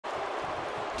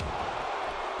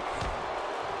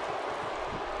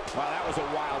Wow, that was a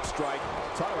wild strike.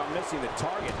 Talk about missing the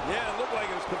target. Yeah, it looked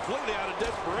like it was completely out of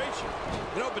desperation.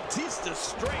 You know, Batista's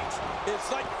strength is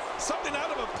like something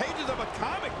out of the pages of a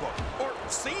comic book or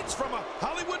scenes from a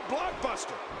Hollywood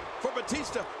blockbuster. For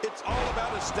Batista, it's all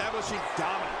about establishing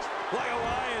dominance, like a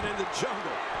lion in the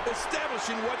jungle,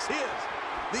 establishing what's his.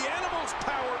 The animal's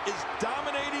power is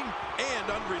dominating and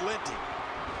unrelenting.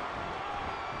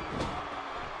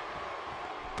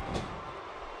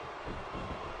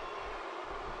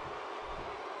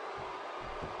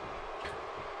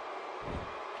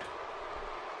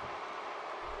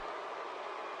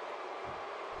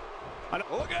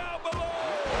 Look out below!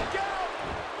 Look out!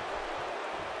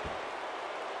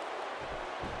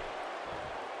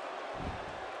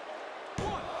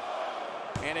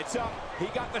 And it's up. He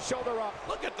got the shoulder up.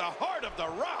 Look at the heart of the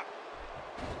Rock.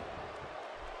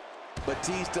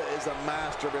 Batista is a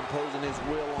master of imposing his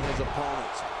will on his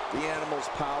opponents. The animal's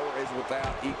power is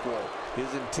without equal.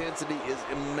 His intensity is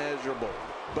immeasurable.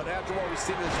 But after what we've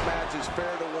seen in this match, it's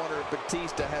fair to wonder if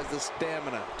Batista has the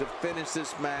stamina to finish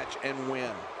this match and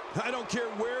win. I don't care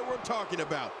where we're talking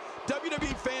about.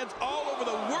 WWE fans all over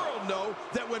the world know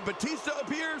that when Batista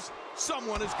appears,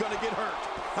 someone is going to get hurt.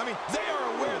 I mean, they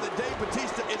are aware that Dave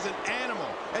Batista is an animal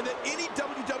and that any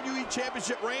WWE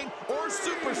Championship reign or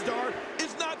superstar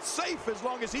is not safe as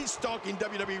long as he's stalking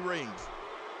WWE rings.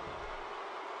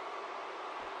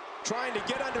 Trying to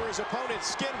get under his opponent's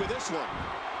skin with this one.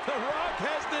 The Rock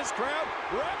has this crowd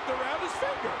wrapped around his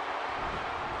finger.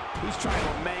 He's trying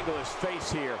to mangle his face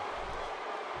here.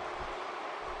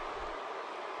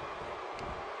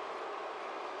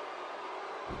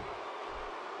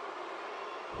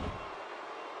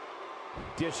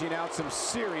 Dishing out some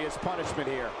serious punishment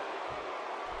here.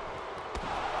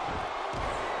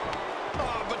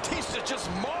 Oh, Batista just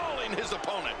mauling his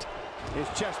opponent. His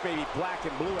chest may be black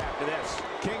and blue after this.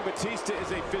 King Batista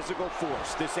is a physical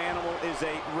force. This animal is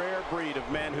a rare breed of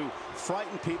men who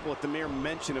frighten people at the mere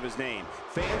mention of his name.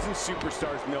 Fans and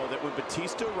superstars know that when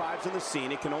Batista arrives on the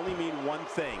scene, it can only mean one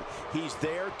thing. He's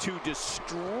there to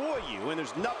destroy you, and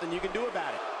there's nothing you can do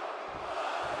about it.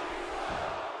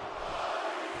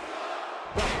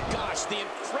 Gosh, the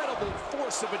incredible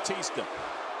force of Batista.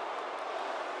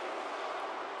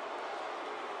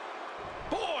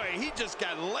 Boy, he just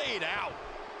got laid out.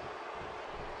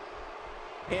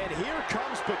 And here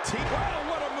comes Batista. Wow,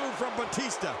 what a move from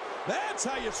Batista. That's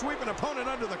how you sweep an opponent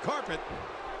under the carpet.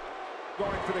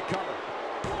 Going for the cover.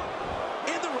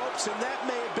 In the ropes, and that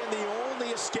may have been the only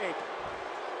escape.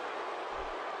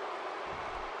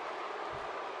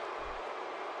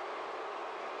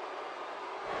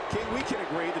 King, we can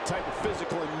agree the type of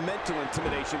physical and mental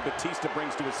intimidation Batista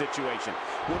brings to a situation.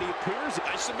 When he appears...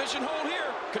 Nice submission hold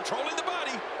here, controlling the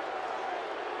body.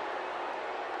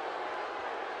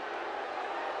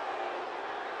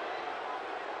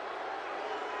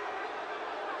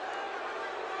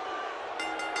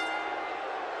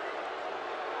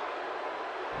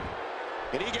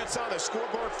 And he gets on the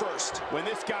scoreboard first. When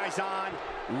this guy's on,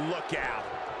 look out.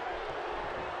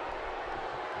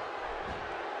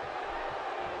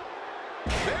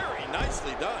 Very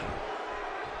nicely done.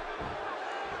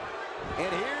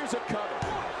 And here's a cover.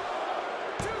 1,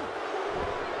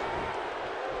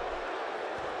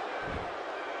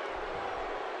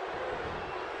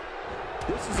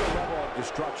 2. This is a level of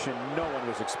destruction no one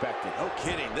was expecting. No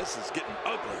kidding, this is getting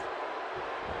ugly.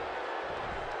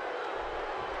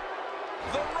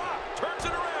 The Rock turns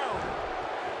it around.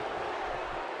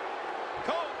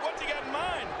 Cole, what's he got in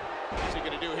mind? What's he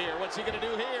going to do here? What's he going to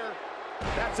do here?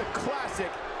 That's a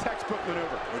classic textbook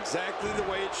maneuver. Exactly the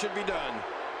way it should be done.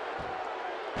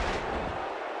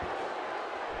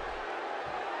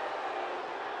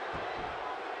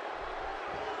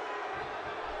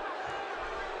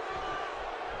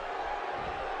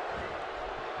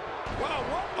 Wow,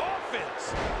 what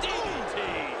offense! DDT!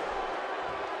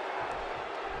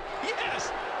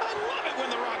 Yes! I love it when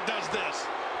The Rock does this!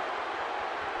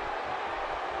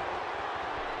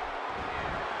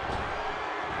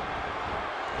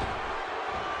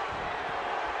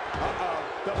 Uh-oh,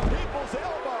 the people's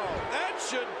elbow! That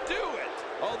should do it!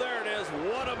 Oh, there it is.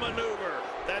 What a maneuver!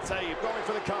 That's how you... Going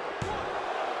for the cover. 1,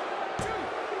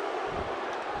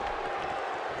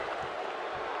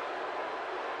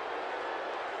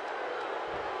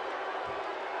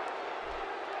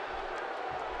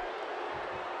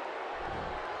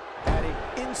 2. Adding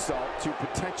insult to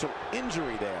potential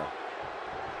injury there.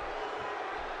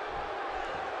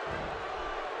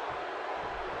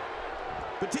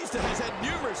 Batista has had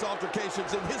numerous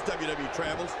altercations in his WWE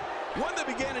travels. One that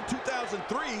began in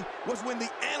 2003 was when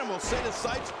the Animal set his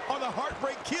sights on the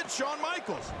Heartbreak Kid, Shawn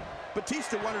Michaels.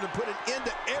 Batista wanted to put an end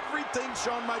to everything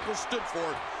Shawn Michaels stood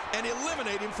for, and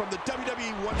eliminate him from the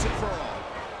WWE once and for all.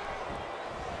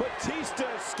 Batista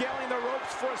scaling the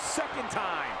ropes for a second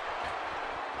time.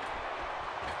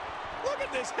 Look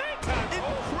at this hang time.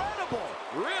 Incredible.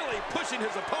 Really pushing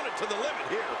his opponent to the limit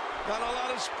here. Got a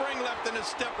lot of spring left in his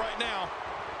step right now.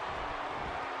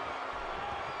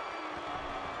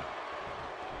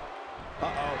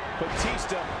 Uh-oh.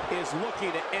 Batista is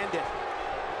looking to end it.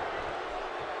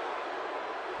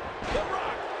 The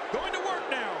Rock going to work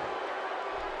now.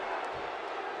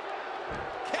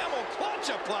 Camel clutch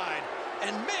applied.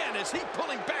 And man, is he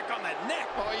pulling back on that neck.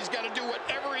 Oh, he's got to do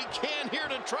whatever he can here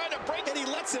to try to break, and he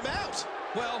lets him out.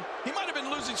 Well, he might have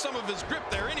been losing some of his grip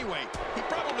there anyway. He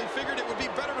probably figured it would be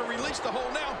better to release the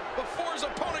hold now before his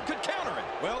opponent could counter it.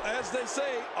 Well, as they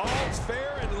say, all's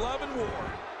fair in love and war.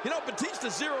 You know, Batista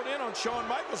zeroed in on Shawn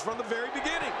Michaels from the very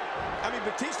beginning. I mean,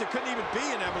 Batista couldn't even be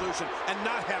in Evolution and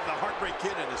not have the Heartbreak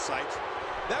Kid in his sights.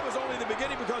 That was only the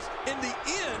beginning, because in the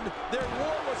end, their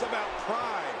war was about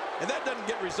pride. And that doesn't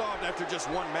get resolved after just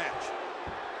one match.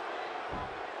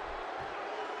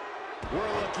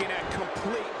 We're looking at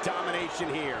complete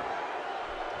domination here.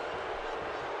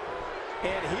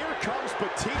 And here comes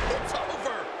Batista. It's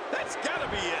over. That's got to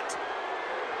be it.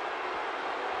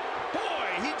 Boy,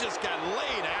 he just got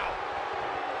laid out.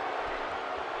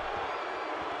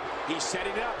 He's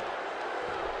setting it up.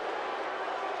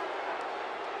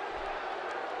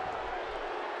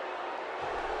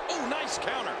 Oh, nice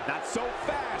counter. Not so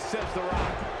fast, says The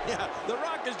Rock. Yeah, The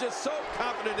Rock is just so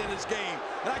confident in his game,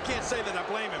 and I can't say that I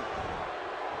blame him.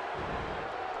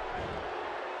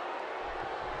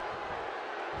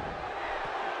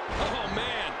 Oh,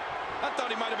 man. I thought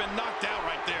he might have been knocked out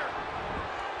right there.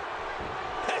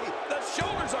 Hey, the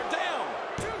shoulders are down.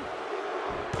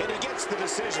 And he gets the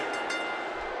decision.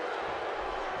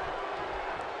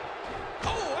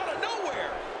 Oh, out of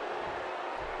nowhere.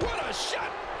 What a shot.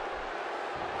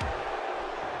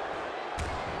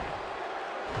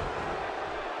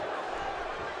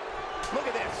 Look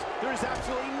at this. There's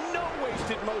absolutely no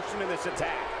wasted motion in this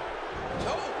attack.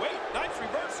 Oh, wait, nice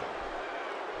reversal.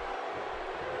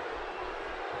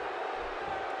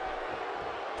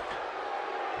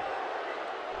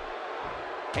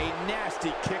 A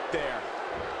nasty kick there.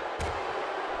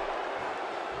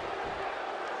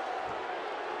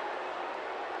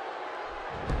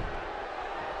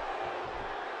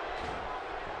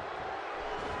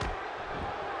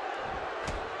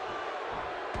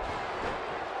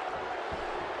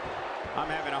 I'm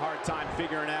having a hard time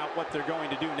figuring out what they're going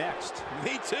to do next.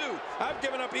 Me too. I've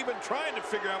given up even trying to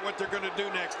figure out what they're going to do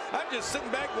next. I'm just sitting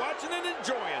back watching and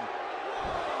enjoying.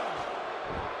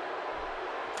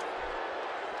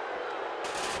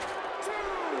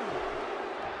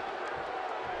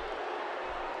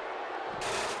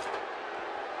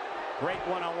 Great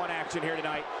one-on-one action here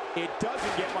tonight. It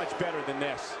doesn't get much better than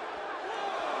this.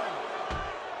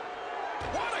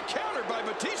 What a counter by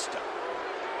Batista.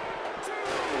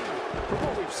 From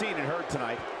what we've seen and heard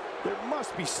tonight, there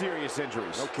must be serious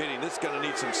injuries. No kidding, this is going to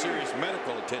need some serious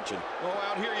medical attention. Oh,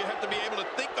 out here you have to be able to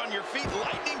think on your feet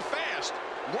lightning fast.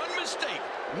 One mistake,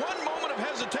 one moment of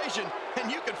hesitation,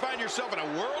 and you can find yourself in a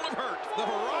world of hurt. The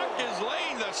Rock is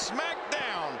laying the smack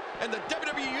down, and the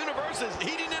WWE Universe is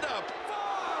heating it up.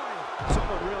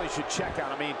 Someone really should check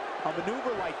out. I mean, a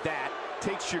maneuver like that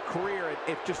takes your career and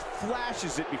it just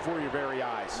flashes it before your very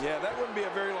eyes. Yeah, that wouldn't be a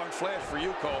very long flash for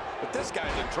you, Cole, but this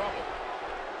guy's in trouble.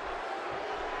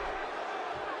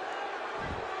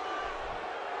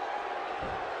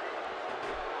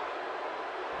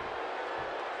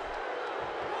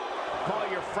 Call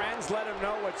your friends, let them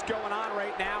know what's going on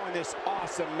right now in this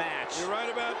awesome match. You're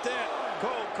right about that.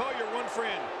 Cole, call your one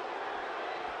friend.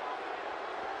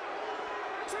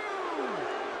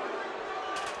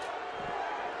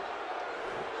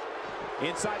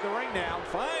 Inside the ring now.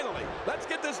 Finally, let's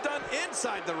get this done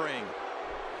inside the ring.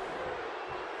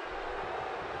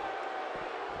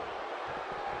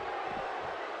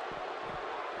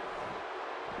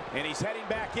 And he's heading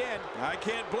back in. I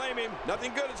can't blame him.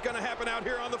 Nothing good is going to happen out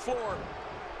here on the floor.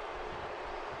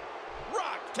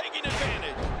 Rock taking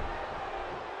advantage.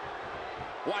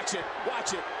 Watch it,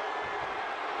 watch it.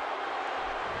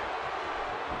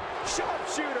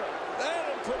 Sharpshooter.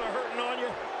 That'll put a hurting on you.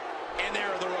 And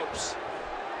there are the ropes.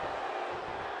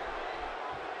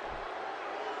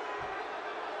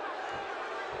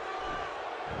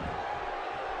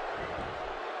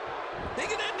 He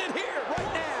can end it here.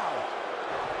 Right now.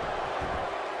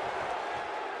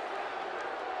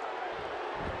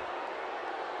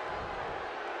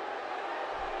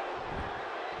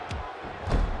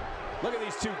 Look at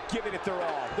these two giving it their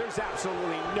all. There's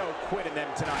absolutely no quit in them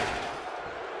tonight.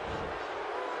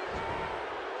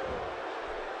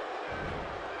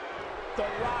 The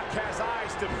Rock has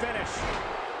eyes to finish.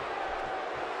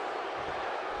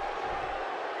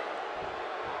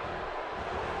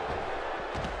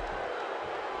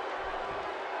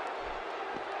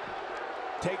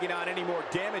 Taking on any more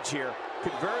damage here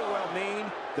could very well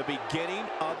mean the beginning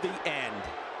of the end.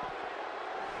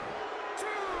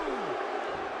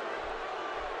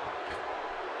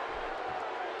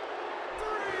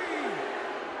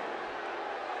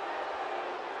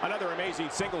 Another amazing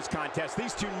singles contest.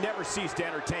 These two never cease to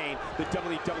entertain the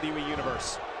WWE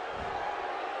Universe.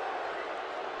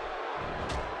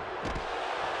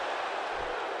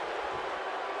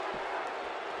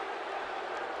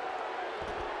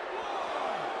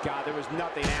 God, there was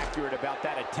nothing accurate about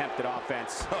that attempt at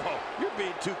offense. Oh, you're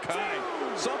being too kind.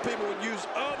 Some people would use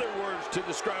other words to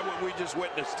describe what we just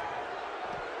witnessed.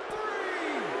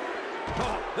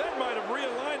 Oh, that might have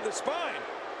realigned the spine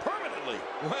permanently.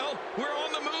 Well, we're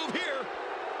on the move here.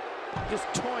 Just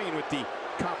toying with the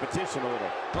competition a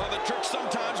little. Well, the trick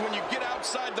sometimes when you get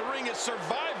outside the ring is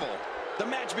survival. The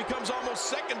match becomes almost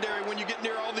secondary when you get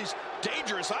near all these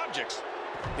dangerous objects.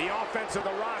 The offense of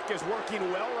The Rock is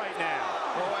working well right now.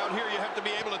 Oh, out here you have to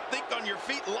be able to think on your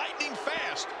feet lightning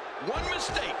fast. One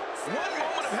mistake, one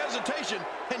moment of hesitation,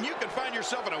 and you can find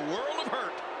yourself in a world of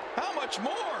hurt. How much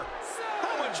more?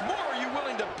 How much more are you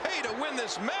willing to pay to win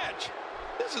this match?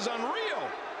 This is unreal.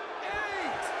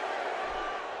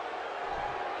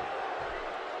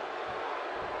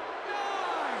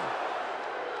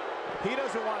 He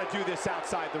doesn't want to do this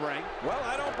outside the ring. Well,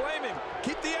 I don't blame him.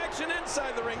 Keep the action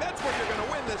inside the ring. That's where you're going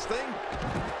to win this thing.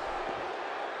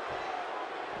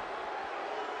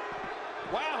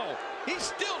 Wow, he's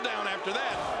still down after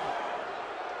that.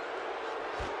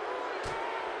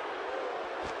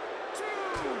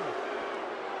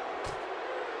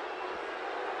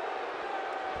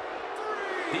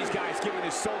 These guys giving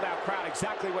this sold-out crowd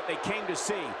exactly what they came to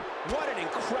see. What an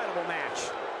incredible match.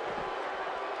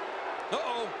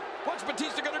 Uh-oh. What's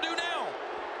Batista going to do now?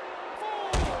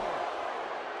 4, 5.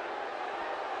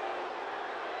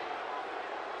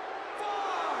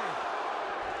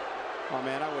 Oh,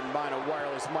 man, I wouldn't mind a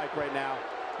wireless mic right now.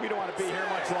 We don't want to be here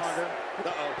much longer.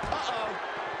 Uh-oh. Uh-oh.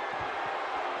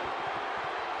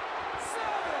 7.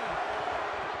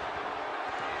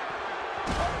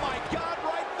 Oh, my God,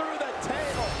 right through the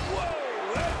table.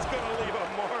 Whoa, that's going to leave a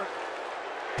mark.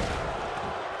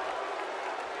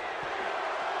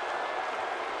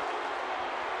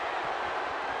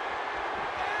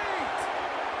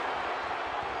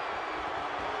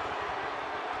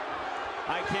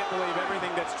 I can't believe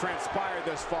everything that's transpired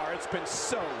thus far. It's been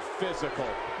so physical.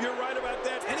 You're right about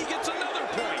that, and he gets another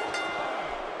point.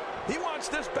 He wants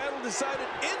this battle decided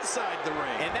inside the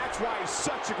ring. And that's why he's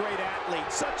such a great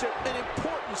athlete, such an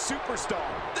important superstar.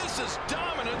 This is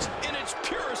dominance in its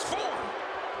purest form.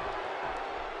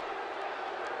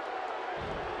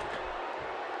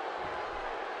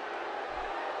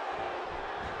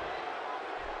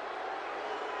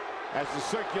 As the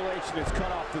circulation is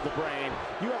cut off to the brain,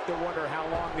 you have to wonder how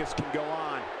long this can go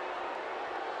on.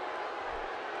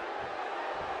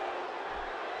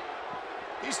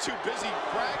 He's too busy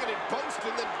bragging and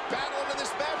boasting than battling in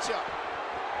this matchup.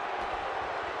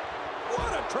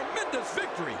 What a tremendous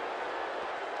victory.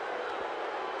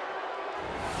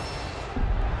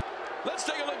 Let's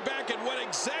take a look back at what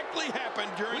exactly happened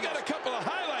during. We got a couple of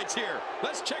highlights here.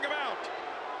 Let's check them out.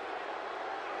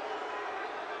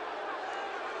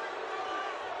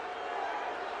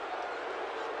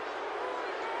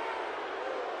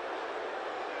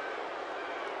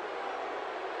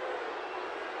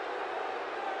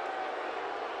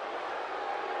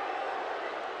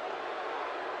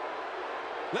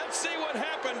 Let's see what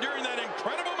happened during that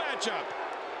incredible matchup.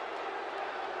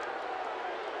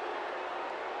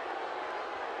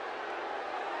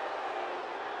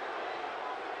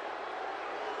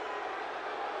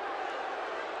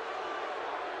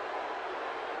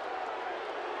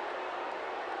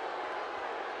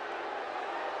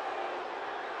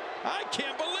 I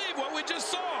can't believe what we just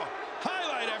saw.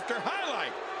 Highlight after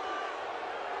highlight.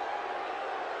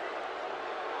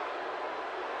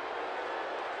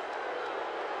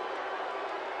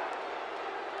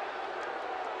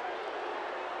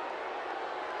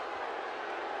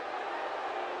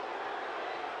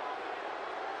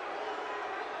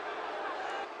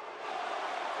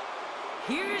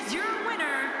 Here's your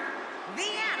winner, the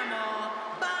Animal,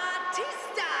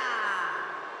 Batista.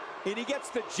 And he gets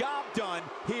the job done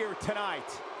here tonight.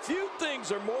 Few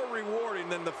things are more rewarding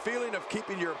than the feeling of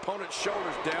keeping your opponent's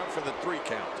shoulders down for the 3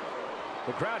 count.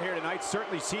 The crowd here tonight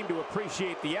certainly seemed to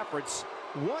appreciate the efforts.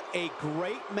 What a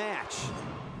great match.